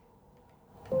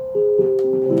Welcome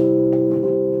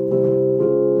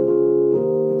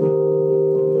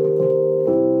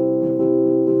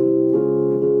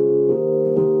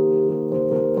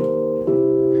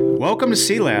to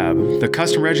C-Lab, the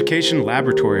customer education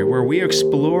laboratory where we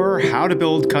explore how to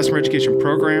build customer education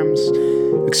programs,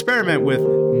 experiment with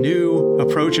new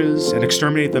approaches, and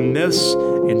exterminate the myths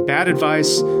and bad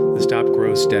advice that stop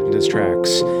growth dead in its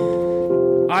tracks.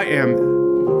 I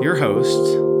am your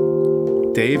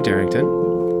host, Dave Darrington.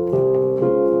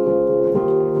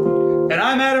 And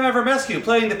I'm Adam Evermescu,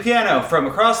 playing the piano from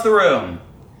across the room.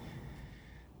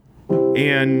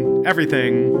 And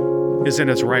everything is in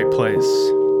its right place.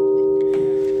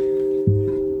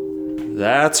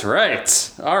 That's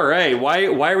right. All right.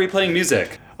 Why are we playing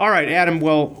music? All right, Adam.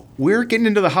 Well, we're getting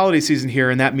into the holiday season here,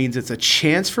 and that means it's a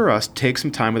chance for us to take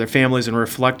some time with our families and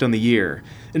reflect on the year.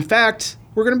 In fact,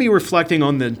 we're going to be reflecting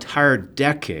on the entire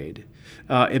decade.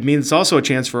 It means it's also a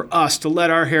chance for us to let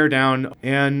our hair down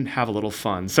and have a little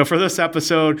fun. So for this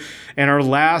episode and our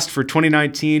last for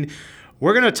 2019,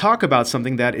 we're going to talk about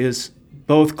something that is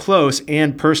both close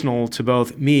and personal to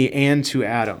both me and to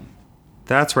Adam.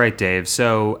 That's right, Dave.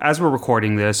 So as we're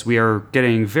recording this, we are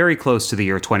getting very close to the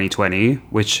year 2020,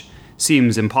 which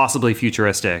seems impossibly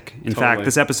futuristic. In fact,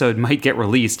 this episode might get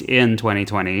released in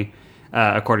 2020,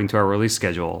 according to our release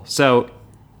schedule. So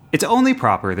it's only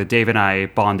proper that Dave and I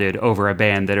bonded over a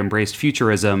band that embraced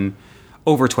futurism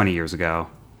over 20 years ago.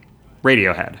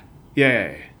 Radiohead.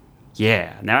 Yay.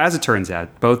 Yeah. Now, as it turns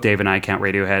out, both Dave and I count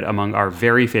Radiohead among our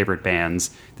very favorite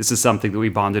bands. This is something that we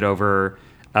bonded over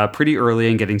pretty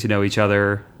early in getting to know each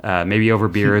other, maybe over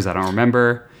beers, I don't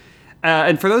remember.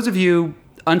 And for those of you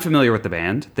unfamiliar with the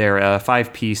band, they're a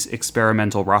 5-piece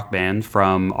experimental rock band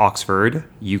from Oxford,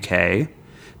 UK,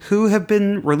 who have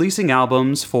been releasing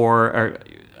albums for...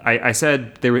 I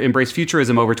said they embraced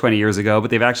futurism over 20 years ago,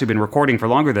 but they've actually been recording for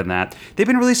longer than that. They've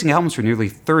been releasing albums for nearly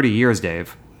 30 years,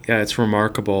 Dave. Yeah, it's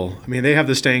remarkable. I mean, they have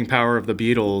the staying power of the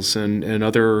Beatles and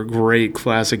other great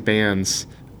classic bands.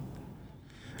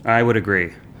 I would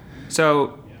agree.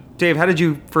 So, Dave, how did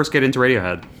you first get into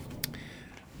Radiohead?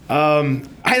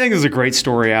 I think this is a great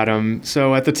story, Adam.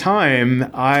 So at the time,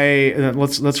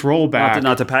 let's roll back.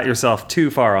 Not to pat yourself too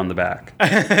far on the back.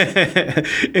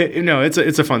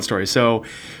 It's a fun story. So,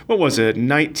 what was it?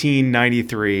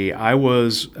 1993. I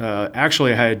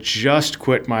had just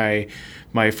quit my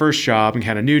first job and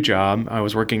had a new job. I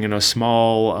was working in a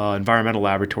small environmental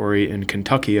laboratory in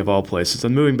Kentucky, of all places.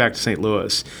 I'm moving back to St.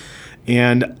 Louis.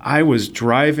 And I was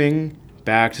driving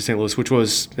back to St. Louis, which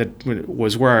was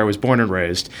where I was born and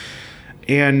raised.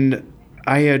 And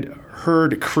I had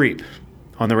heard Creep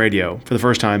on the radio for the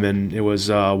first time, and it was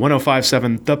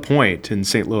 105.7 The Point in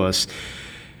St. Louis.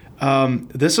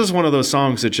 This is one of those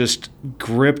songs that just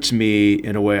gripped me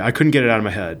in a way. I couldn't get it out of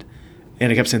my head.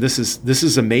 And I kept saying, this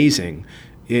is amazing.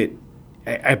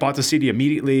 I bought the CD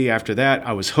immediately after that.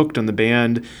 I was hooked on the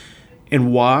band.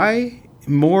 And why?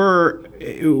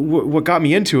 What got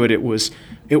me into it, it was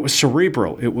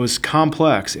cerebral, it was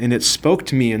complex, and it spoke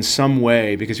to me in some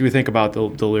way, because you think about the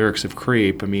lyrics of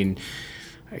Creep. I mean,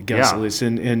 I guess at least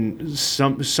in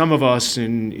some of us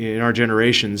in our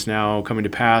generations now coming to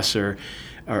pass are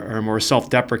more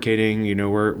self-deprecating,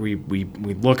 where we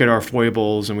look at our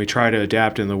foibles and we try to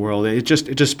adapt in the world. It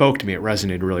just spoke to me. It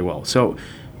resonated really well. So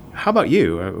how about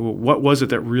you? What was it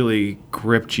that really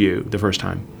gripped you the first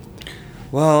time?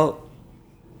 Well,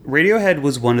 Radiohead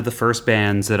was one of the first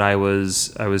bands that I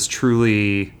was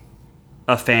truly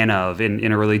a fan of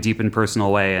in a really deep and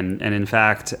personal way. And in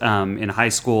fact, in high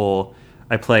school,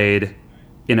 I played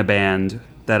in a band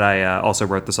that I also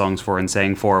wrote the songs for and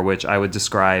sang for, which I would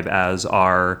describe as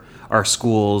our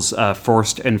school's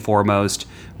first and foremost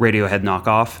Radiohead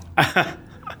knockoff.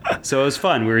 So it was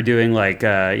fun. We were doing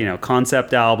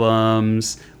concept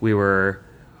albums. We were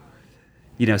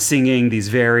singing these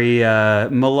very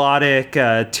melodic,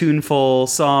 tuneful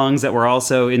songs that were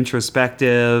also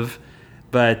introspective,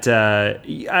 but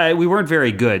we weren't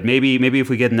very good. Maybe if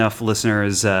we get enough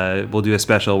listeners, we'll do a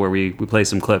special where we play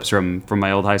some clips from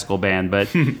my old high school band. But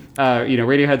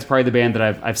Radiohead's probably the band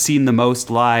that I've seen the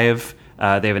most live.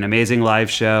 They have an amazing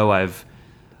live show. I've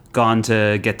gone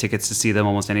to get tickets to see them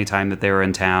almost any time that they were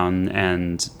in town,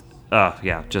 and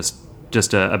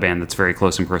just a band that's very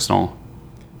close and personal.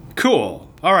 Cool.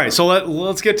 All right, so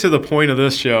let's get to the point of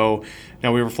this show.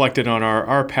 Now, we reflected on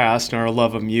our past and our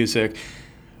love of music.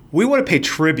 We want to pay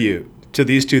tribute to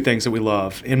these two things that we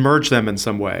love and merge them in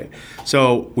some way.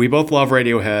 So we both love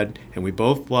Radiohead, and we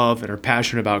both love and are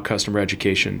passionate about customer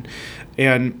education.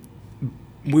 And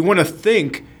we want to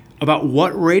think about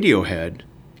what Radiohead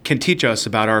can teach us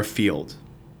about our field.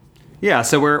 Yeah,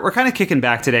 so we're kind of kicking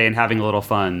back today and having a little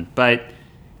fun, but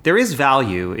there is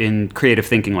value in creative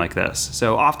thinking like this.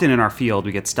 So often in our field,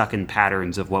 we get stuck in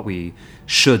patterns of what we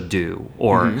should do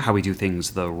or how we do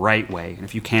things the right way. And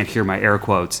if you can't hear my air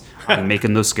quotes, I'm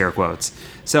making those scare quotes.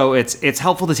 So it's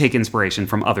helpful to take inspiration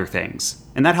from other things.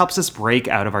 And that helps us break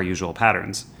out of our usual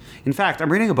patterns. In fact,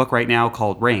 I'm reading a book right now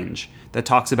called Range that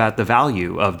talks about the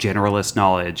value of generalist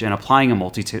knowledge and applying a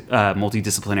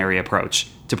multidisciplinary approach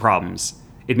to problems.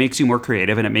 It makes you more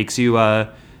creative and it makes you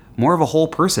more of a whole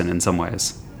person in some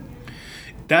ways.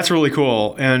 That's really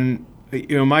cool. And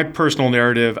my personal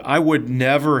narrative, I would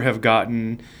never have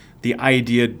gotten the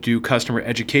idea to do customer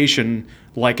education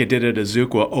like I did at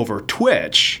Azuqua over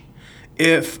Twitch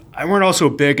if I weren't also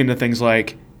big into things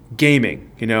like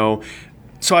gaming,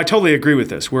 So I totally agree with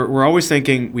this. We're always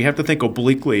thinking we have to think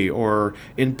obliquely or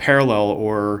in parallel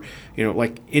or,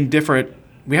 like in different,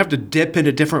 we have to dip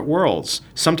into different worlds.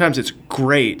 Sometimes it's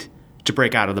great to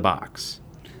break out of the box.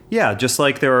 Yeah, just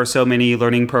like there are so many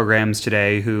learning programs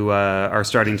today who are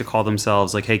starting to call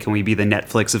themselves like, hey, can we be the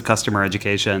Netflix of customer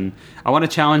education? I want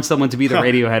to challenge someone to be the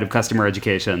Radiohead of customer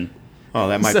education. Oh,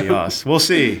 that might be us. We'll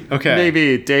see. Okay.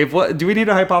 Maybe. Dave, do we need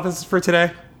a hypothesis for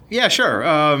today? Yeah, sure.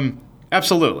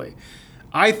 Absolutely.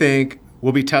 I think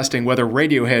we'll be testing whether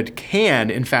Radiohead can,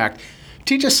 in fact,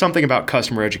 teach us something about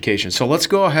customer education. So let's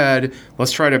go ahead.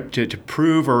 Let's try to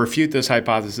prove or refute this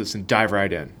hypothesis and dive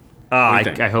right in.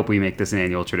 I hope we make this an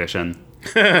annual tradition.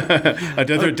 A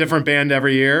different band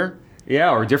every year?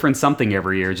 Yeah, or different something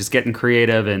every year. Just getting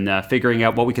creative and figuring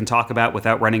out what we can talk about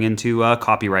without running into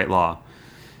copyright law.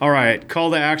 All right,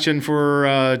 call to action for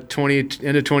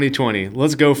into 2020.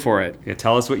 Let's go for it. Yeah,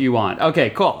 tell us what you want. Okay,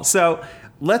 cool. So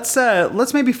let's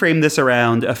maybe frame this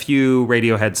around a few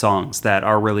Radiohead songs that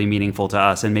are really meaningful to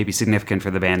us and maybe significant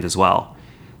for the band as well.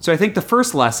 So I think the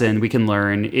first lesson we can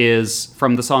learn is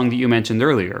from the song that you mentioned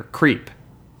earlier, Creep.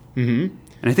 Mm-hmm.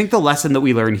 And I think the lesson that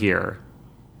we learn here,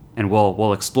 and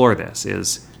we'll explore this,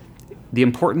 is the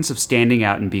importance of standing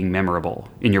out and being memorable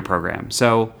in your program.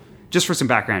 So just for some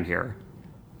background here,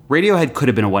 Radiohead could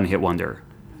have been a one-hit wonder.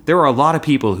 There are a lot of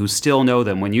people who still know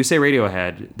them. When you say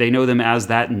Radiohead, they know them as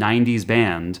that 90s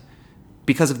band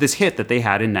because of this hit that they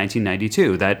had in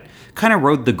 1992 that kind of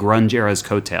rode the grunge era's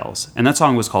coattails. And that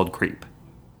song was called Creep.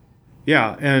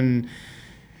 Yeah, and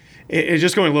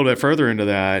just going a little bit further into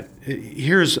that,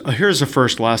 here's the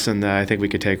first lesson that I think we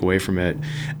could take away from it.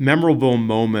 Memorable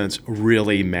moments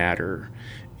really matter.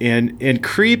 And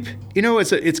Creep,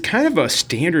 it's kind of a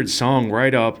standard song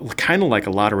right up, kind of like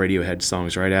a lot of Radiohead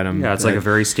songs, right, Adam? Yeah, it's like a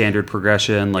very standard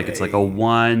progression. Like it's like a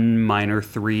 1, minor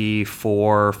 3,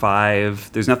 4,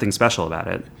 5. There's nothing special about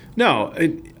it. No,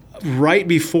 right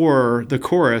before the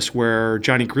chorus where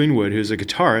Jonny Greenwood, who's a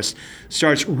guitarist,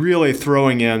 starts really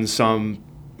throwing in some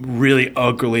really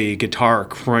ugly guitar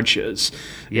crunches.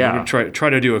 Yeah. Try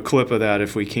to do a clip of that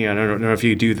if we can. I don't know if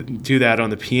you do that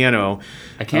on the piano.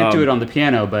 I can't do it on the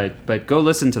piano, but go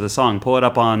listen to the song. Pull it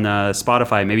up on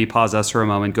Spotify. Maybe pause us for a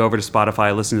moment. Go over to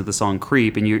Spotify, listen to the song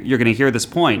Creep, and you're going to hear this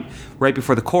point right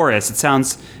before the chorus. It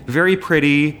sounds very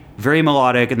pretty, very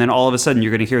melodic, and then all of a sudden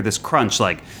you're going to hear this crunch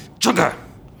like, chugga,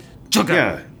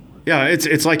 chugga. Yeah,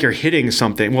 it's like you're hitting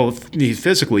something. Well, he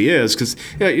physically is, because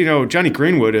Jonny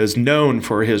Greenwood is known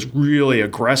for his really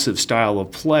aggressive style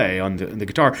of play on the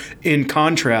guitar, in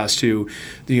contrast to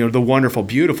the wonderful,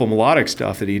 beautiful melodic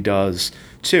stuff that he does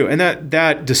too. And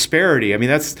that disparity, I mean,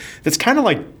 that's kind of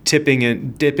like dipping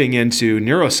into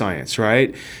neuroscience,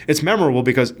 right? It's memorable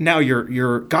because now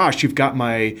you've got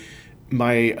my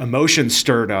emotions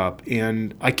stirred up,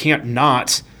 and I can't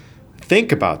not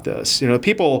think about this.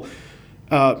 People.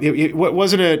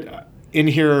 Wasn't it in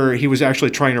here? He was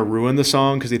actually trying to ruin the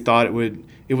song because he thought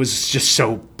it was just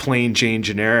so plain Jane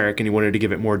generic, and he wanted to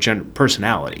give it more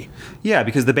personality. Yeah,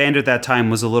 because the band at that time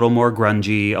was a little more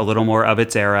grungy, a little more of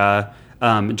its era.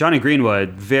 Jonny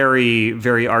Greenwood, very,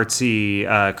 very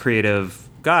artsy, creative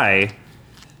guy,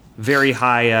 very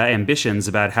high ambitions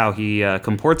about how he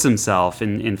comports himself.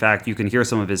 And in fact, you can hear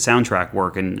some of his soundtrack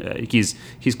work, and he's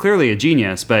clearly a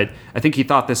genius, but I think he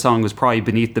thought this song was probably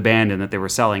beneath the band and that they were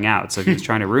selling out, so he was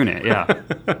trying to ruin it.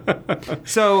 Yeah.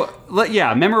 So,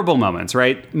 memorable moments,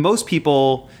 right? Most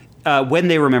people, when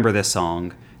they remember this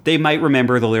song, they might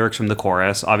remember the lyrics from the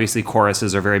chorus. Obviously,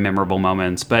 choruses are very memorable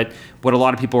moments, but what a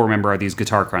lot of people remember are these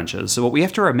guitar crunches. So what we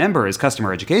have to remember as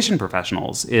customer education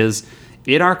professionals is,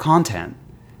 in our content,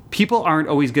 people aren't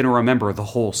always going to remember the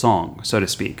whole song, so to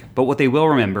speak, but what they will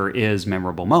remember is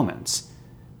memorable moments.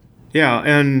 Yeah,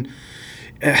 and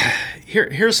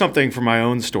here's something from my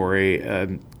own story.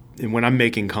 When I'm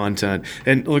making content,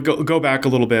 and go back a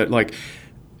little bit, like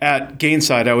at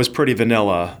Gainside, I was pretty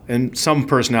vanilla, and some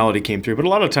personality came through. But a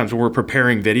lot of times when we're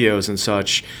preparing videos and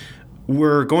such,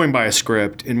 we're going by a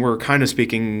script and we're kind of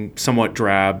speaking somewhat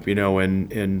drab,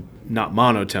 and not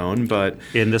monotone, but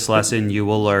In this lesson, you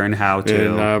will learn how to.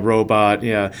 in robot,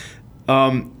 yeah.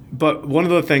 But one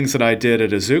of the things that I did at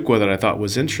Azuqua that I thought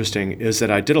was interesting is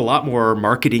that I did a lot more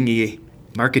marketing-y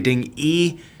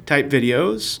type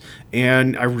videos,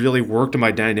 and I really worked on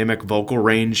my dynamic vocal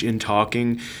range in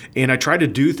talking, and I tried to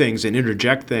do things and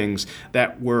interject things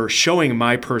that were showing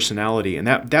my personality, and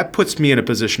that puts me in a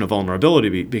position of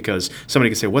vulnerability because somebody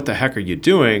can say, "What the heck are you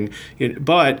doing?"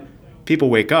 But people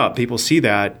wake up, people see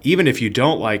that, even if you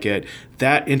don't like it,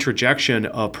 that interjection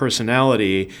of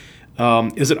personality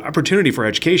is an opportunity for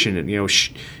education, and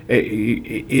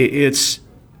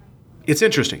it's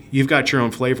interesting. You've got your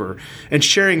own flavor, and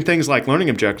sharing things like learning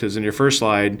objectives in your first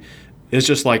slide is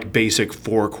just like basic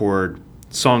 4-chord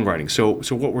songwriting. So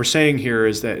what we're saying here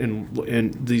is that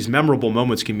in these memorable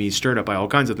moments can be stirred up by all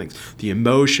kinds of things: the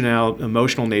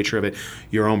emotional nature of it,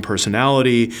 your own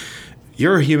personality.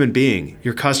 You're a human being.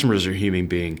 Your customers are a human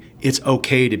being. It's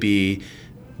okay to be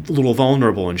a little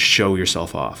vulnerable and show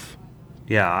yourself off.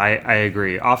 Yeah, I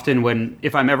agree. Often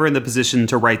if I'm ever in the position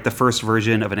to write the first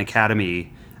version of an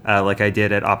academy, like I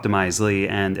did at Optimizely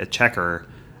and at Checker,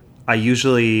 I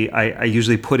usually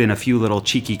put in a few little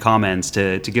cheeky comments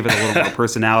to give it a little more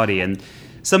personality. And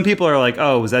some people are like,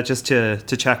 "Oh, was that just to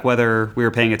check whether we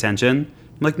were paying attention?"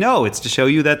 I'm like, "No, it's to show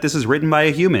you that this is written by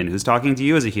a human who's talking to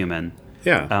you as a human."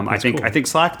 Yeah, I think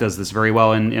Slack does this very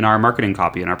well in our marketing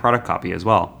copy and our product copy as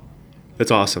well.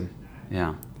 That's awesome.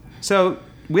 Yeah. So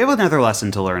we have another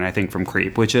lesson to learn, I think, from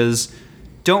Creep, which is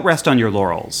don't rest on your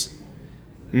laurels.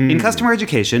 In customer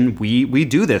education, we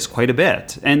do this quite a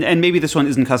bit. And maybe this one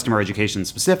isn't customer education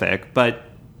specific, but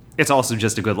it's also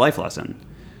just a good life lesson.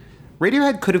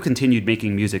 Radiohead could have continued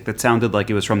making music that sounded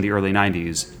like it was from the early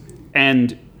 90s,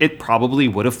 and it probably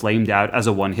would have flamed out as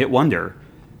a one-hit wonder.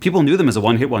 People knew them as a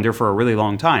one-hit wonder for a really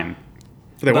long time.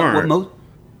 They weren't.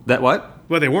 What?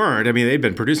 Well, they weren't. I mean, they'd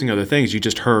been producing other things. You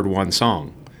just heard one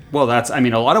song. Well,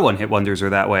 a lot of one-hit wonders are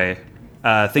that way.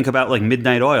 Think about like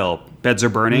Midnight Oil, Beds Are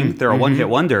Burning. They're a one-hit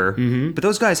wonder, but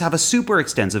those guys have a super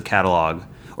extensive catalog.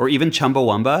 Or even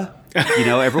Chumbawamba.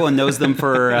 Everyone knows them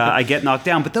for I Get Knocked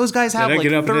Down, but those guys have like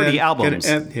 30 albums.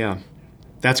 Yeah,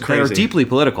 that's crazy. That are deeply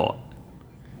political.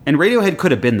 And Radiohead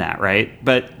could have been that, right?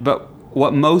 But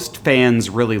what most fans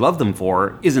really love them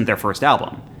for isn't their first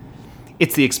album.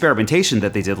 It's the experimentation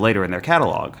that they did later in their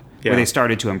catalog, where they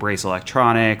started to embrace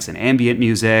electronics and ambient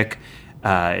music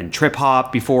and trip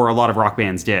hop before a lot of rock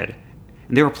bands did.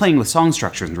 And they were playing with song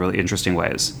structures in really interesting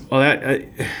ways. Well,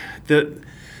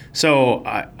 so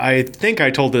I think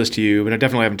I told this to you, but I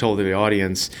definitely haven't told the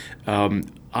audience.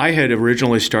 I had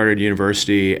originally started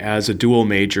university as a dual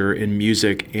major in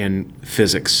music and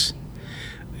physics.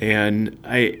 And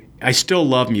I still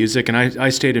love music, and I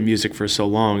stayed in music for so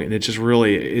long, and this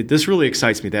really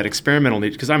excites me, that experimental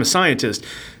nature, because I'm a scientist,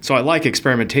 so I like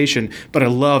experimentation, but I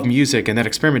love music, and that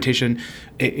experimentation,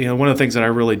 one of the things that I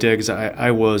really dig is I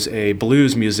was a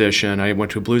blues musician. I went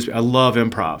to a blues. I love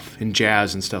improv and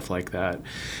jazz and stuff like that.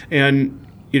 And,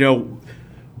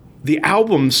 the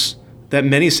albums that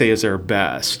many say is their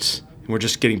best, and we're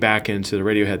just getting back into the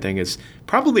Radiohead thing, is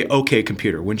probably OK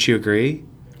Computer. Wouldn't you agree?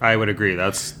 I would agree.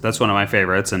 That's one of my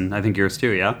favorites, and I think yours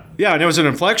too, yeah? Yeah, and it was an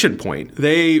inflection point.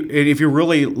 If you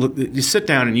really you sit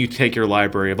down and you take your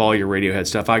library of all your Radiohead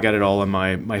stuff, I got it all on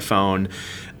my phone,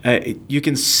 you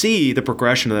can see the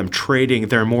progression of them trading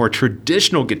their more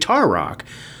traditional guitar rock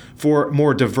for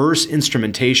more diverse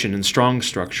instrumentation and strong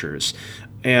structures.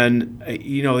 And,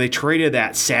 they traded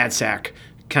that sad sack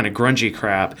kind of grungy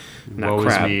crap. Woe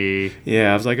is me.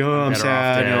 Yeah, I was like, I'm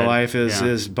sad. Life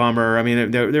is bummer. I mean,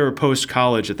 they were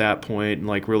post-college at that point and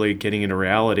like really getting into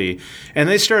reality. And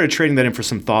they started trading that in for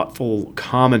some thoughtful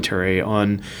commentary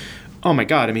on, oh my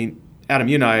God, I mean, Adam,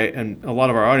 you and I and a lot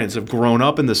of our audience have grown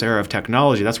up in this era of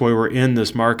technology. That's why we're in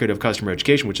this market of customer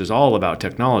education, which is all about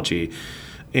technology.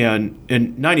 And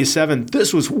in 97,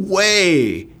 this was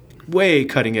way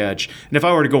cutting edge. And if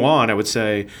I were to go on, I would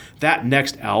say that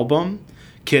next album,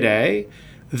 Kid A,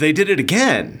 they did it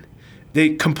again.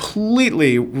 They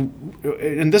completely,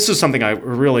 and this is something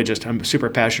I'm super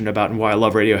passionate about and why I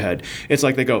love Radiohead. It's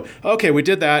like they go, okay, we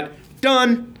did that,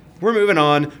 done, we're moving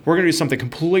on, we're going to do something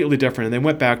completely different. And they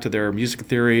went back to their music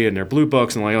theory and their blue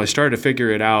books and they started to figure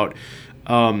it out.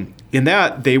 In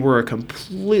that, they were a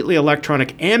completely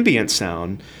electronic ambient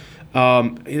sound.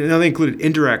 They included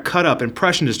indirect cut-up,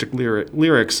 impressionistic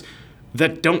lyrics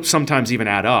that don't sometimes even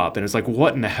add up, and it's like,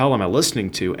 what in the hell am I listening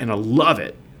to? And I love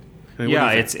it. I mean,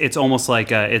 it's almost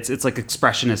like it's like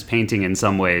expressionist painting in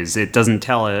some ways. It doesn't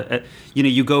tell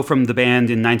you go from the band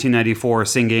in 1994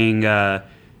 singing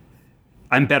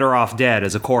I'm Better Off Dead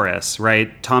as a chorus,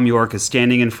 right? Tom York is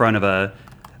standing in front of a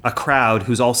crowd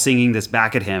who's all singing this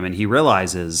back at him, and he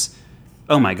realizes,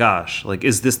 oh my gosh, like,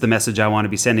 is this the message I want to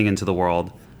be sending into the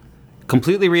world?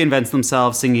 Completely reinvents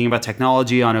themselves, singing about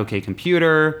technology on OK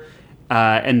Computer.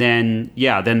 And then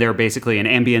they're basically an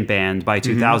ambient band by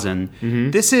 2000.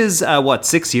 Mm-hmm. This is,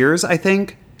 6 years, I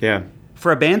think? Yeah.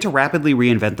 For a band to rapidly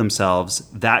reinvent themselves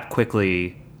that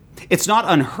quickly, it's not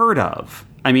unheard of.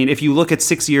 I mean, if you look at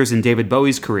 6 years in David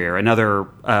Bowie's career, another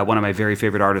one of my very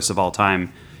favorite artists of all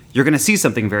time, you're going to see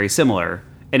something very similar.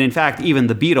 And in fact, even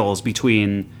the Beatles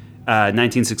between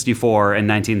 1964 and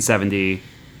 1970,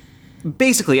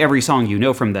 basically every song you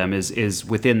know from them is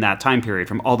within that time period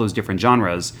from all those different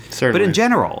genres. Certainly. But in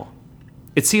general,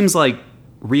 it seems like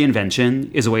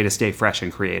reinvention is a way to stay fresh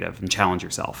and creative and challenge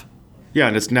yourself. Yeah,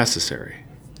 and it's necessary.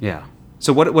 Yeah.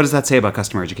 So what does that say about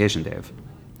customer education, Dave?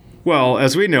 Well,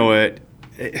 as we know it,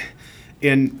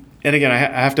 and again, I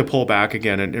have to pull back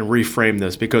again and reframe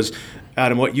this because,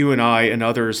 Adam, what you and I and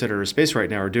others that are in space right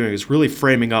now are doing is really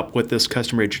framing up what this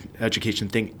customer education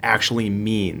thing actually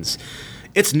means.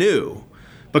 It's new,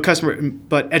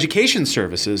 but education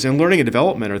services and learning and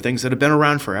development are things that have been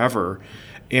around forever.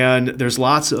 And there's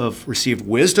lots of received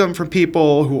wisdom from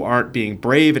people who aren't being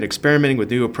brave and experimenting with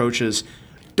new approaches.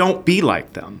 Don't be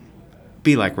like them.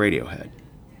 Be like Radiohead.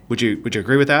 Would you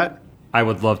agree with that? I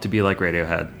would love to be like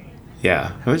Radiohead.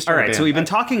 Yeah. All right. So we've been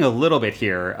talking a little bit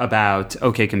here about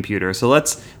OK Computer. So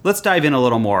let's dive in a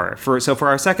little more. For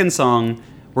our second song,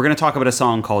 we're going to talk about a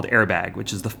song called Airbag,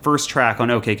 which is the first track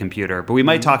on OK Computer. But we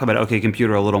might talk about OK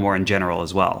Computer a little more in general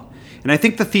as well. And I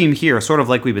think the theme here, sort of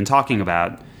like we've been talking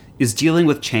about, is dealing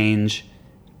with change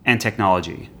and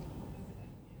technology.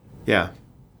 Yeah.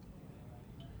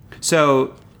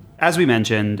 So, as we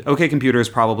mentioned, OK Computer is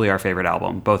probably our favorite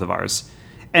album, both of ours.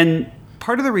 And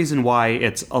part of the reason why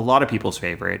it's a lot of people's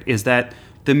favorite is that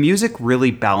the music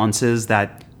really balances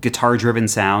that guitar-driven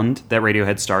sound that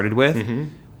Radiohead started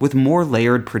with more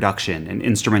layered production and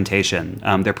instrumentation.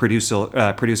 Their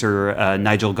producer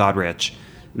Nigel Godrich,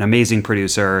 an amazing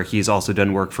producer. He's also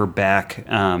done work for Beck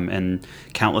and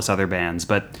countless other bands.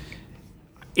 But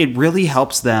it really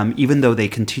helps them, even though they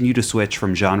continue to switch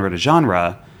from genre to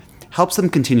genre, helps them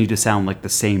continue to sound like the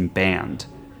same band.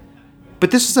 But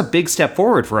this is a big step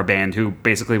forward for a band who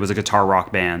basically was a guitar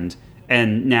rock band,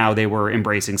 and now they were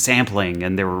embracing sampling,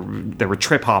 and there were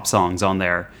trip hop songs on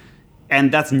there.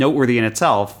 And that's noteworthy in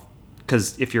itself,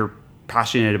 because if you're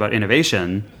passionate about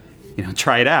innovation,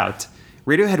 try it out.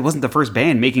 Radiohead wasn't the first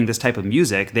band making this type of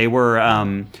music. They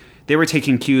were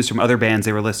taking cues from other bands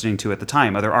they were listening to at the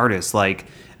time, other artists like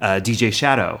DJ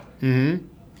Shadow,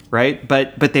 right?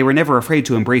 But they were never afraid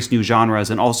to embrace new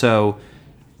genres and also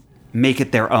make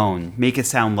it their own, make it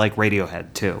sound like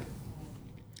Radiohead too.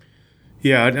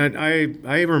 Yeah, and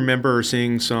I remember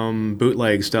seeing some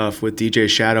bootleg stuff with DJ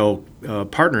Shadow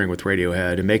partnering with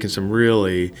Radiohead and making some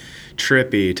really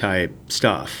trippy type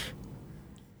stuff.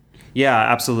 Yeah,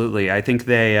 absolutely. I think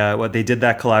they did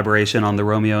that collaboration on the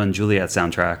Romeo and Juliet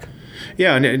soundtrack.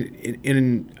 Yeah,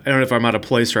 and I don't know if I'm out of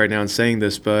place right now in saying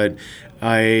this, but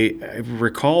I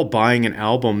recall buying an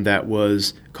album that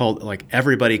was called like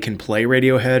Everybody Can Play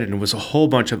Radiohead, and it was a whole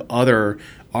bunch of other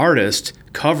artists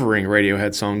covering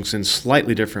Radiohead songs in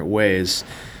slightly different ways.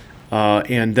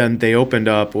 And then they opened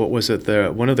up,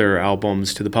 one of their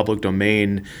albums to the public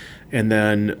domain, and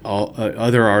then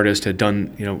other artists had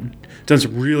done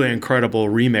some really incredible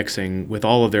remixing with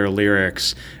all of their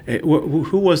lyrics.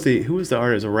 Who was the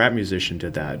artist? A rap musician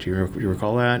did that. Do you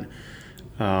recall that?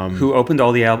 Who opened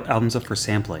all the albums up for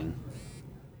sampling?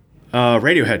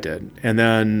 Radiohead did, and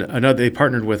then they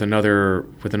partnered with another.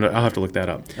 I'll have to look that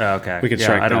up. Oh, okay, we can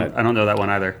strike that. I don't know that one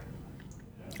either.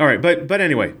 All right, but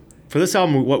anyway, for this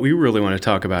album, what we really want to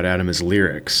talk about, Adam, is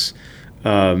lyrics.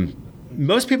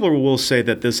 Most people will say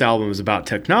that this album is about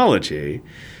technology,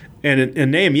 and in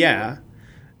name, yeah.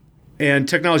 And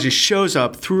technology shows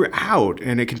up throughout,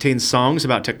 and it contains songs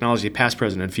about technology, past,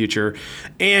 present, and future,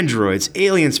 androids,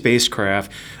 alien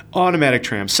spacecraft, automatic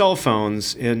trams, cell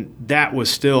phones, and that was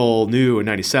still new in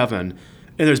 97.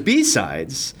 And there's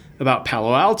B-sides about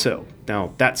Palo Alto.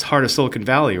 Now, that's heart of Silicon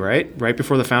Valley, right? Right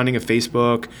before the founding of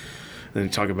Facebook. And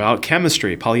they talk about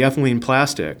chemistry, polyethylene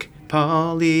plastic.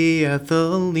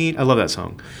 Polyethylene. I love that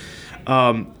song.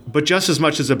 But just as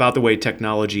much as about the way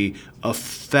technology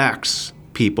affects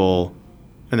people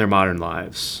in their modern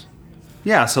lives.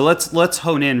 Yeah, so let's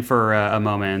hone in for a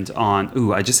moment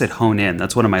on. I just said hone in.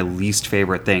 That's one of my least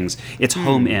favorite things. It's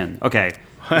home in. Okay,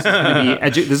 this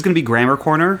is going to be grammar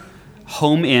corner.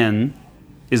 Home in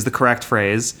is the correct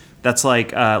phrase. That's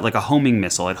like a homing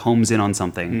missile. It homes in on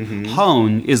something.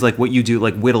 Hone is like what you do,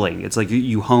 like whittling. It's like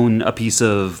you hone a piece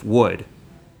of wood.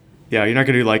 Yeah, you're not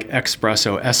going to do like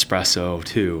espresso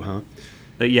too, huh?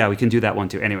 Yeah, we can do that one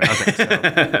too. Anyway, okay.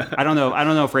 So I don't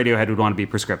know if Radiohead would want to be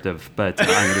prescriptive, but I'm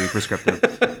going to be prescriptive.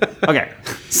 Okay,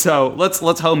 so let's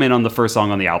home in on the first song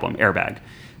on the album, Airbag.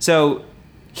 So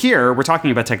here we're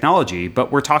talking about technology,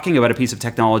 but we're talking about a piece of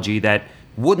technology that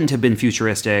wouldn't have been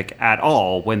futuristic at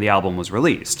all when the album was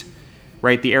released,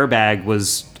 right? The Airbag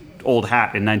was old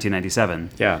hat in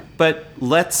 1997. Yeah. But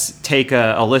let's take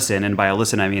a listen, and by a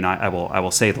listen I mean I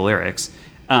will say the lyrics,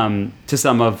 to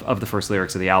some of the first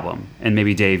lyrics of the album, and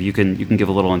maybe Dave, you can give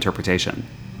a little interpretation.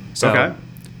 So, okay.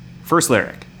 First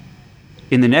lyric: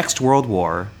 "In the next world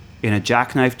war, in a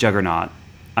jackknife juggernaut,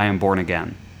 I am born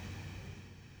again."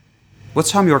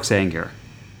 What's Thom Yorke saying here?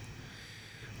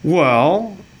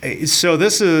 Well, so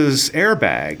this is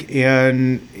Airbag,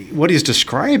 and what he's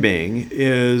describing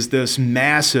is this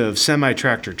massive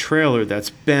semi-tractor trailer that's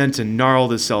bent and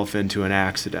gnarled itself into an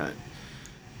accident.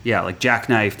 Yeah, like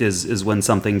jackknifed is when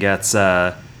something gets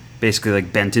basically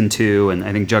like bent in two, and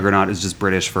I think juggernaut is just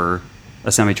British for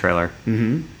a semi-trailer.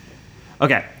 Mm-hmm.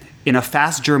 Okay. "In a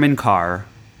fast German car,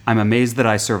 I'm amazed that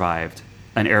I survived.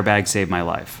 An airbag saved my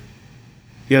life."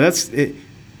 Yeah, that's it.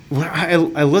 When I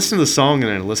listened to the song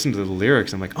and I listened to the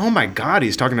lyrics, I'm like, oh my God,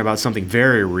 he's talking about something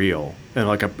very real and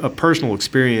like a personal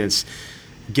experience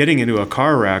getting into a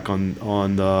car wreck on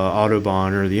the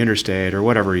Autobahn or the interstate or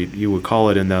whatever you would call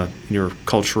it in your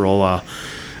cultural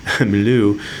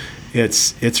milieu.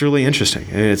 It's really interesting,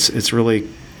 and it's really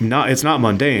it's not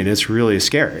mundane. It's really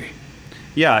scary.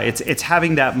 Yeah, it's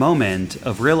having that moment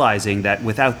of realizing that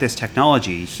without this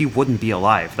technology, he wouldn't be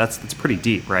alive. That's pretty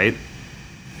deep, right?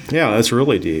 Yeah, that's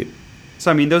really deep.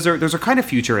 So I mean, those are kind of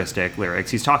futuristic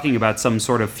lyrics. He's talking about some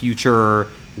sort of future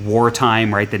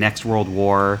wartime, right? The next world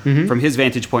war, from his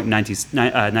vantage point in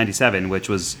 97, which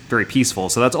was very peaceful.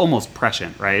 So that's almost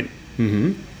prescient, right?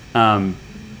 Mm-hmm.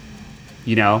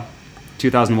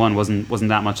 2001 wasn't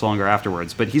that much longer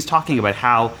afterwards. But he's talking about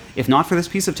how, if not for this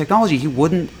piece of technology, he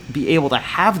wouldn't be able to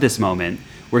have this moment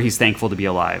where he's thankful to be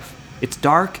alive. It's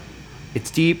dark, it's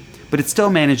deep, but it still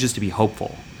manages to be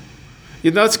hopeful. Yeah,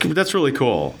 that's really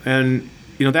cool. And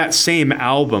that same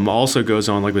album also goes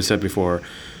on, like we said before,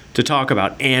 to talk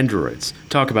about androids,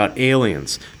 talk about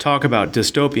aliens, talk about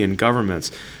dystopian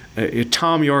governments.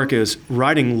 Thom Yorke is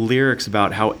writing lyrics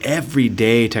about how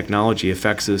everyday technology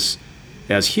affects us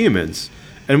as humans.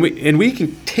 And we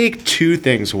can take two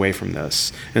things away from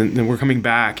this, and then we're coming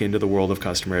back into the world of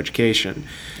customer education,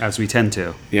 as we tend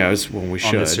to. Yeah, we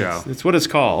should. On this show. It's what it's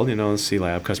called,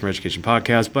 C-Lab, Customer Education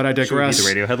Podcast. But I digress. Should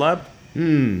we be the Radiohead Lab?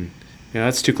 Yeah,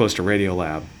 that's too close to Radio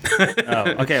Lab.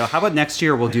 Oh, okay. Well, how about next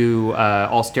year we'll do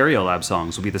all Stereo Lab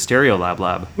songs? We'll be the Stereo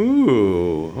Lab.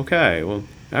 Ooh, okay. Well,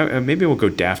 maybe we'll go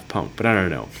Daft Punk, but I don't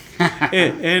know.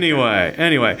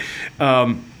 Anyway,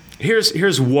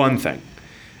 here's one thing.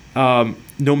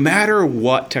 No matter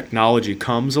what technology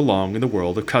comes along in the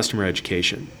world of customer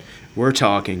education, we're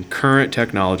talking current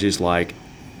technologies like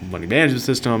learning management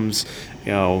systems,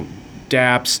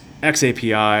 DApps,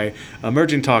 XAPI,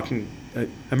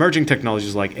 emerging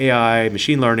technologies like AI,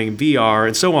 machine learning, VR,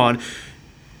 and so on.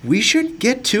 We shouldn't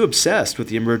get too obsessed with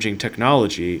the emerging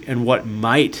technology and what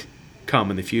might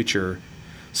come in the future,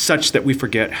 such that we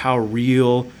forget how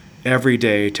real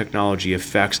everyday technology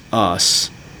affects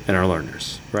us and our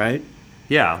learners, right?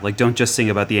 Yeah, like don't just sing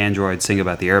about the Android, sing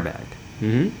about the airbag.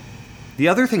 Mm-hmm. The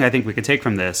other thing I think we could take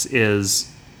from this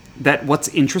is that what's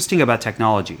interesting about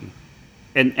technology,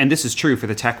 and this is true for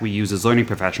the tech we use as learning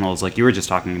professionals, like you were just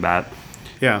talking about.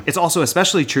 Yeah. It's also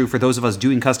especially true for those of us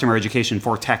doing customer education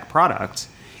for tech products,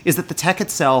 is that the tech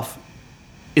itself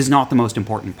is not the most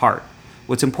important part.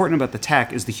 What's important about the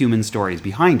tech is the human stories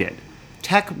behind it.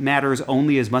 Tech matters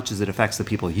only as much as it affects the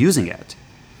people using it.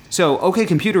 So OK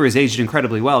Computer has aged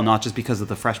incredibly well, not just because of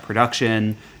the fresh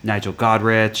production, Nigel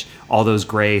Godrich, all those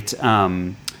great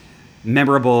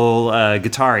memorable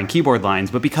guitar and keyboard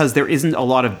lines, but because there isn't a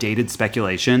lot of dated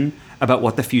speculation about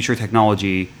what the future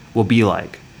technology will be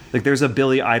like. Like there's a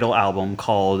Billy Idol album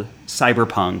called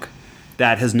Cyberpunk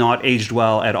that has not aged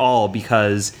well at all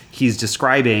because he's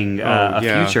describing a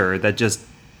future that just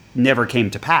never came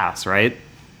to pass, right?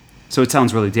 So it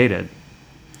sounds really dated.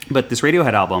 But this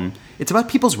Radiohead album, it's about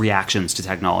people's reactions to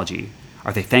technology.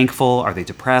 Are they thankful? Are they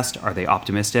depressed? Are they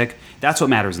optimistic? That's what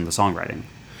matters in the songwriting.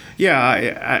 Yeah,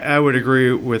 I would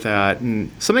agree with that. And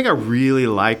something I really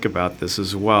like about this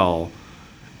as well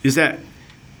is that,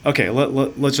 okay,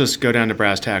 let's just go down to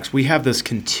brass tacks. We have this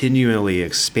continually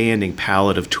expanding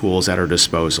palette of tools at our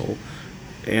disposal.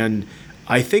 And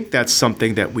I think that's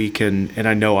something that we can, and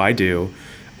I know I do,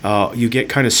 you get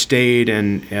kind of staid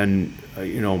and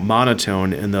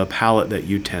monotone in the palette that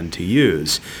you tend to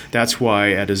use. That's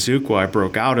why at Azuqua I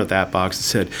broke out of that box and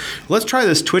said, let's try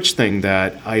this Twitch thing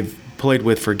that I've played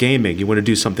with for gaming. You want to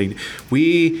do something?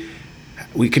 We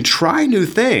can try new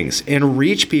things and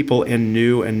reach people in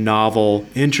new and novel,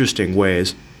 interesting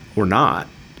ways, or not.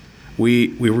 We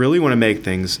really want to make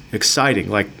things exciting,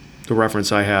 like the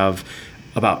reference I have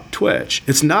about Twitch.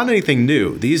 It's not anything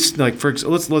new. These, like,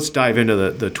 let's dive into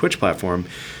the Twitch platform.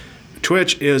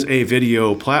 Twitch is a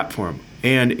video platform,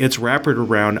 and it's wrapped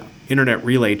around internet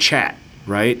relay chat,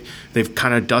 right? They've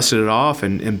kind of dusted it off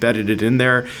and embedded it in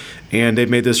there, and they've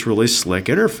made this really slick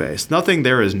interface. Nothing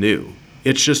there is new.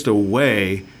 It's just a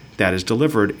way that is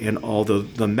delivered and all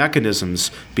the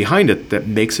mechanisms behind it that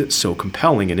makes it so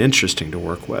compelling and interesting to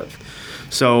work with.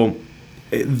 So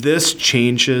this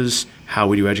changes how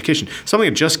we do education. Something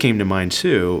that just came to mind,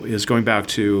 too, is going back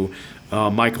to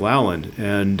Michael Allen,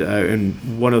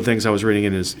 and one of the things I was reading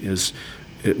in is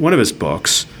one of his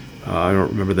books. I don't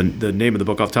remember the name of the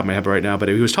book off the top of my head right now, but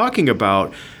he was talking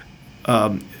about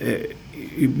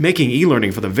making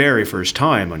e-learning for the very first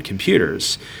time on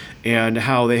computers, and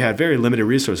how they had very limited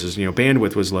resources.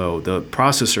 Bandwidth was low, the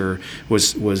processor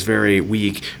was very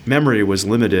weak, memory was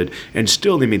limited, and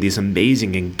still they made these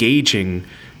amazing, engaging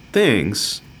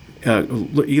things,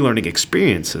 e-learning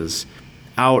experiences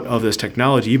out of this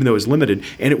technology, even though it was limited.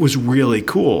 And it was really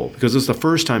cool because it's the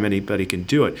first time anybody can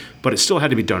do it, but it still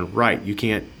had to be done right. You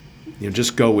can't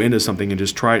just go into something and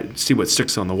just try to see what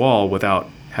sticks on the wall without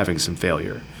having some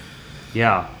failure.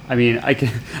 Yeah, I mean, I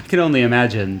can only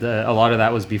imagine. A lot of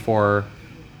that was before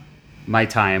my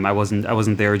time. I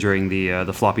wasn't there during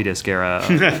the floppy disk era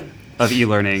of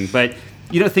e-learning. But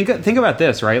think about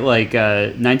this, right? Like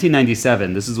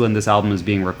 1997. This is when this album is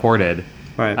being recorded.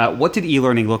 Right. What did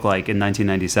e-learning look like in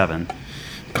 1997?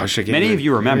 Gosh, many of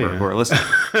you remember who are listening.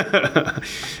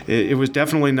 It was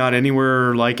definitely not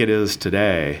anywhere like it is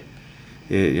today.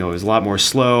 It was a lot more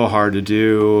slow, hard to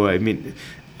do. I mean,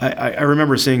 I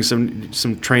remember seeing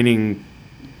some training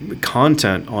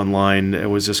content online. It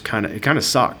was just kind of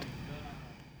sucked.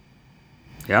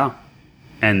 Yeah,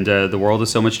 and the world is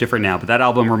so much different now. But that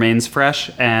album remains fresh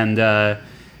and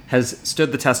has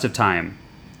stood the test of time.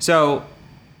 So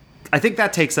I think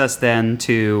that takes us then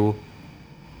to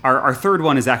our third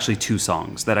one is actually two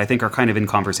songs that I think are kind of in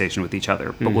conversation with each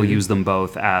other, but we'll use them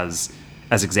both as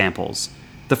examples.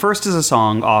 The first is a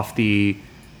song off the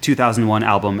 2001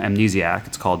 album Amnesiac.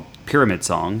 It's called Pyramid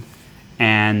Song.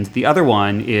 And the other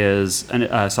one is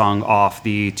a song off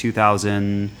the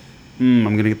 2000, I'm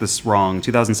going to get this wrong,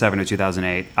 2007 or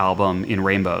 2008 album In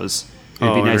Rainbows.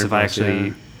 It'd be nice if I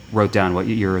actually wrote down what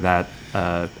year that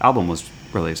album was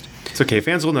released. It's okay.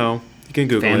 Fans will know. You can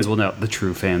Google it. Fans will know. The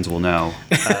true fans will know.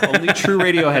 Only true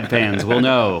Radiohead fans will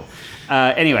know.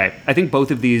 Anyway, I think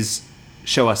both of these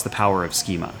show us the power of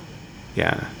schema.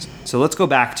 Yeah. So let's go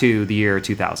back to the year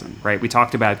 2000, right? We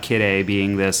talked about Kid A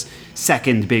being this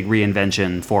second big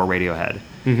reinvention for Radiohead.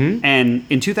 Mm-hmm. And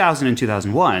in 2000 and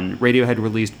 2001, Radiohead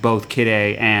released both Kid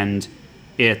A and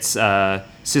its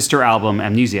sister album,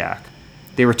 Amnesiac.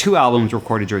 They were two albums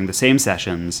recorded during the same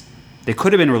sessions. They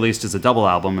could have been released as a double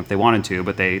album if they wanted to,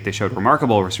 but they showed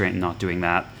remarkable restraint in not doing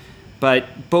that.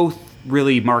 But both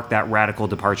really marked that radical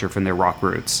departure from their rock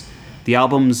roots. The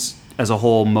albums as a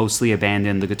whole mostly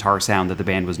abandoned the guitar sound that the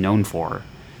band was known for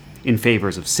in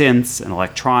favors of synths and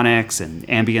electronics and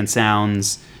ambient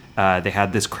sounds. They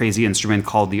had this crazy instrument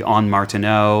called the En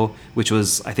Martineau, which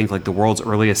was, I think, like the world's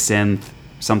earliest synth,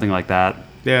 something like that.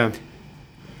 Yeah.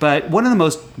 But one of the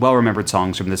most well-remembered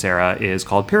songs from this era is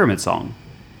called Pyramid Song.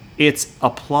 It's a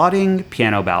plodding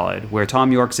piano ballad where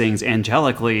Thom Yorke sings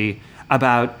angelically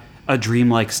about a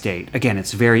dreamlike state. Again,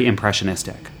 it's very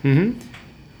impressionistic. Mm-hmm.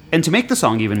 And to make the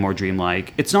song even more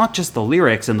dreamlike, it's not just the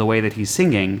lyrics and the way that he's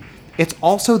singing, it's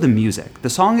also the music. The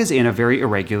song is in a very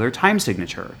irregular time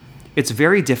signature. It's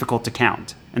very difficult to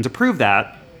count. And to prove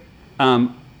that,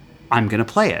 I'm going to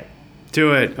play it.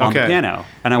 Do it. On the piano.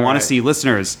 And I want to see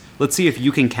listeners, let's see if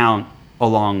you can count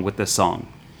along with this song.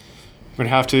 We're going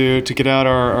to have to get out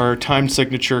our time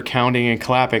signature counting and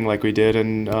clapping like we did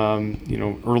in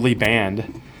early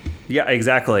band. Yeah,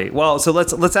 exactly. Well, so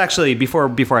let's actually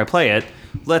before I play it,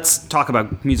 let's talk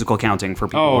about musical counting for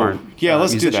people who aren't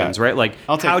let's musicians, do that. Right? Like,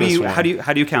 I'll take how do this you one.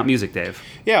 how do you count music, Dave?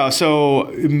 Yeah,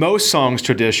 so most songs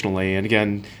traditionally, and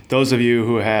again, those of you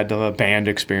who had the band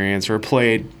experience or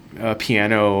played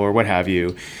piano or what have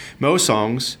you, most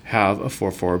songs have a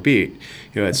 4/4 beat.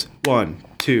 It's 1,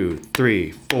 2,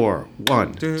 3, 4.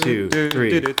 1, 2,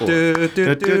 3, 4.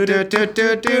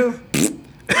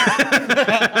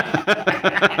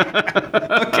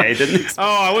 Okay, okay. Didn't Oh,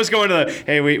 I was going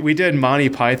to we did Monty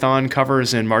Python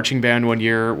covers in marching band one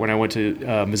year when I went to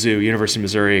Mizzou, University of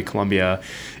Missouri, Columbia,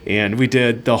 and we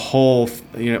did the whole,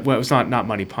 it was not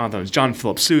Monty Python, it was John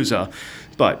Philip Sousa,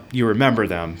 but you remember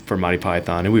them from Monty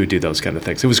Python, and we would do those kind of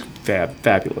things. It was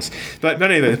fabulous. But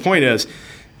anyway, the point is,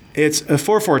 it's a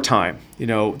 4/4 time.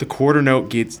 The quarter note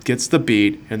gets the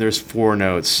beat, and there's 4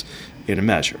 notes in a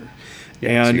measure.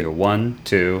 Yeah, and so you go 1,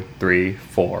 2, 3,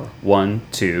 4. 1,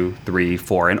 2, 3,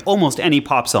 4. And almost any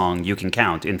pop song you can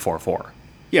count in 4/4.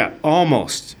 Yeah,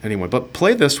 almost anyone. But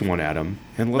play this one, Adam,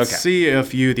 and let's see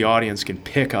if you, the audience, can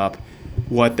pick up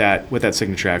what that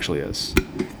signature actually is.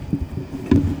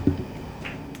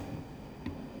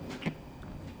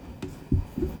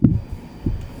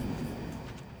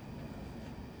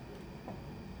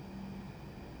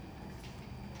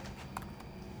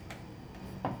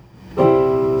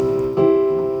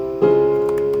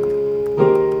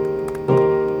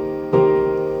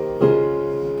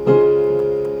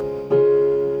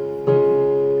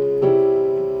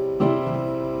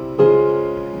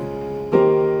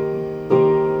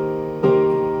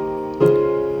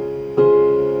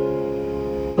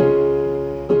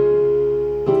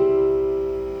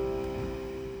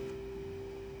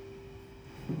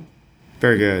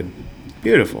 Very good.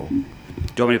 Beautiful. Do you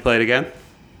want me to play it again?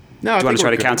 No, do you want to try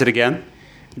to count it again?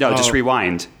 No, just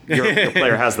rewind. Your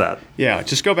player has that. Yeah,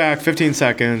 just go back 15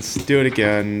 seconds, do it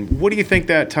again. What do you think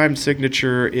that time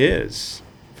signature is,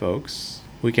 folks?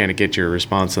 We can't get your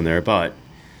response on there, but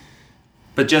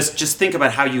just think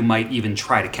about how you might even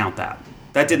try to count that.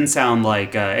 That didn't sound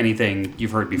like anything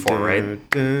you've heard before, right?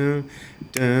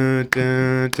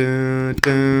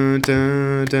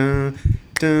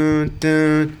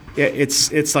 Yeah,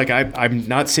 it's like I'm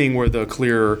not seeing where the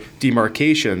clear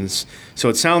demarcations. So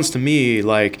it sounds to me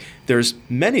like there's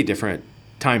many different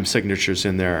time signatures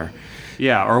in there.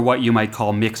 Yeah, or what you might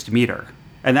call mixed meter,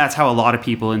 and that's how a lot of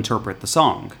people interpret the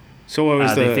song. So what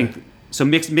was they think? So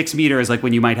mixed meter is like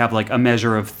when you might have like a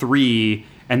measure of 3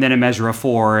 and then a measure of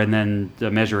 4 and then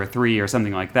a measure of 3 or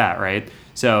something like that, right?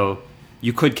 So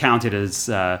you could count it as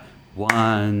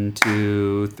 1,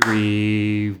 2,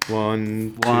 3,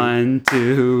 1,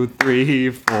 2, 3,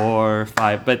 4,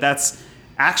 5. But that's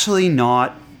actually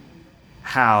not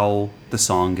how the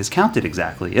song is counted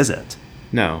exactly, is it?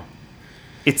 No.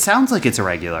 It sounds like it's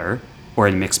irregular or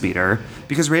in mixed meter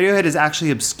because Radiohead is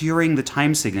actually obscuring the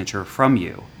time signature from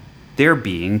you. They're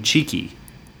being cheeky.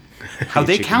 How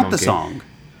they count the song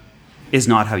is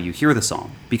not how you hear the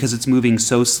song because it's moving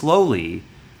so slowly.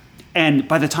 And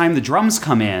by the time the drums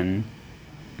come in,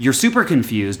 you're super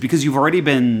confused because you've already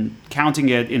been counting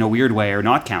it in a weird way or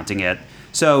not counting it.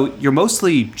 So you're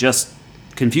mostly just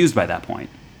confused by that point.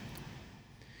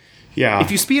 Yeah.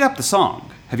 If you speed up the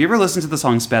song, have you ever listened to the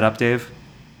song sped up, Dave?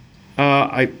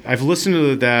 I've listened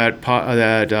to that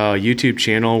YouTube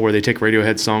channel where they take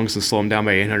Radiohead songs and slow them down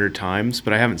by 800 times,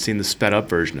 but I haven't seen the sped up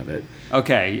version of it.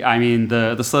 Okay, I mean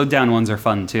the slowed down ones are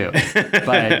fun too,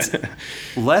 but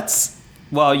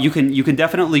you can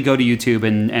definitely go to YouTube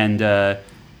and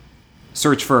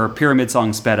search for Pyramid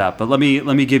Song sped up. But let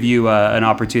me give you an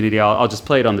opportunity. I'll just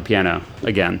play it on the piano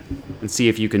again and see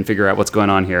if you can figure out what's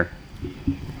going on here.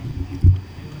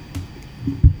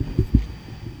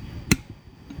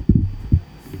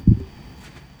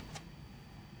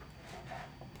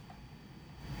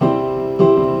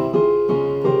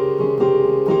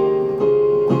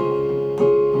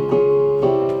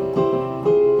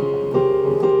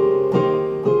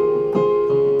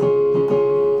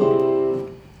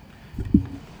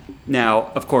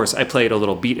 Now, of course, I played a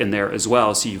little beat in there as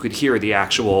well so you could hear the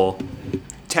actual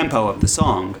tempo of the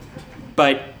song.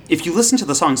 But if you listen to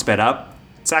the song sped up,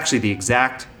 it's actually the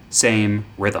exact same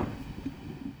rhythm.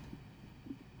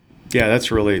 Yeah,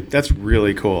 that's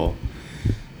really cool.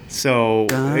 So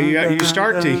you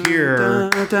start to hear...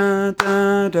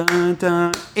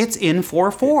 It's in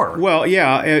 4/4. Well,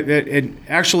 yeah, it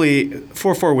actually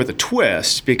 4/4 with a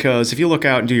twist, because if you look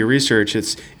out and do your research,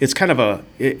 it's kind of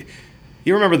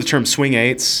you remember the term swing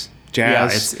eighths,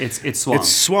 jazz? Yeah, it's swung. It's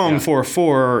swung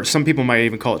 4/4. Some people might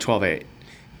even call it 12/8.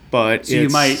 But so you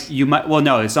might. Well,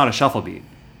 no, it's not a shuffle beat.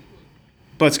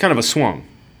 But it's kind of a swung.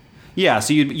 Yeah,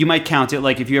 so you might count it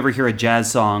like if you ever hear a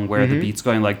jazz song where the beat's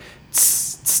going like,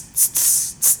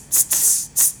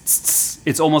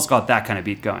 it's almost got that kind of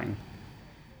beat going.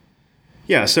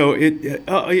 Yeah, so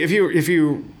if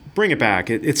you bring it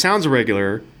back, it sounds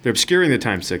irregular. They're obscuring the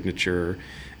time signature.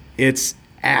 It's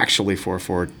actually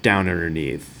 4/4 down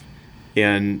underneath.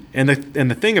 And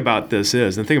the thing about this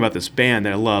is, the thing about this band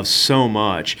that I love so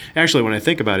much, actually when I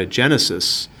think about it,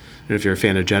 Genesis, I don't know if you're a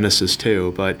fan of Genesis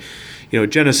too, but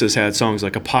Genesis had songs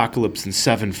like Apocalypse and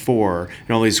 7/4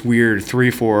 and all these weird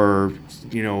 3/4,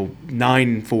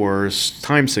 9/4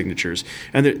 time signatures,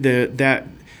 and that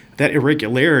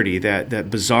irregularity, that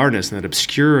bizarreness, and that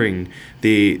obscuring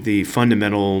the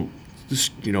fundamental,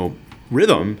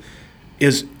 rhythm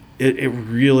it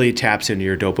really taps into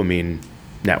your dopamine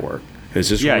network. It's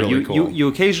just really cool. You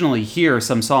occasionally hear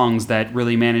some songs that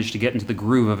really manage to get into the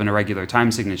groove of an irregular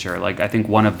time signature. Like I think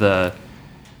one of the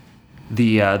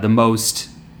most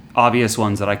obvious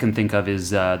ones that I can think of is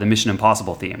the Mission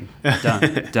Impossible theme.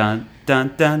 Dun dun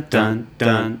dun dun dun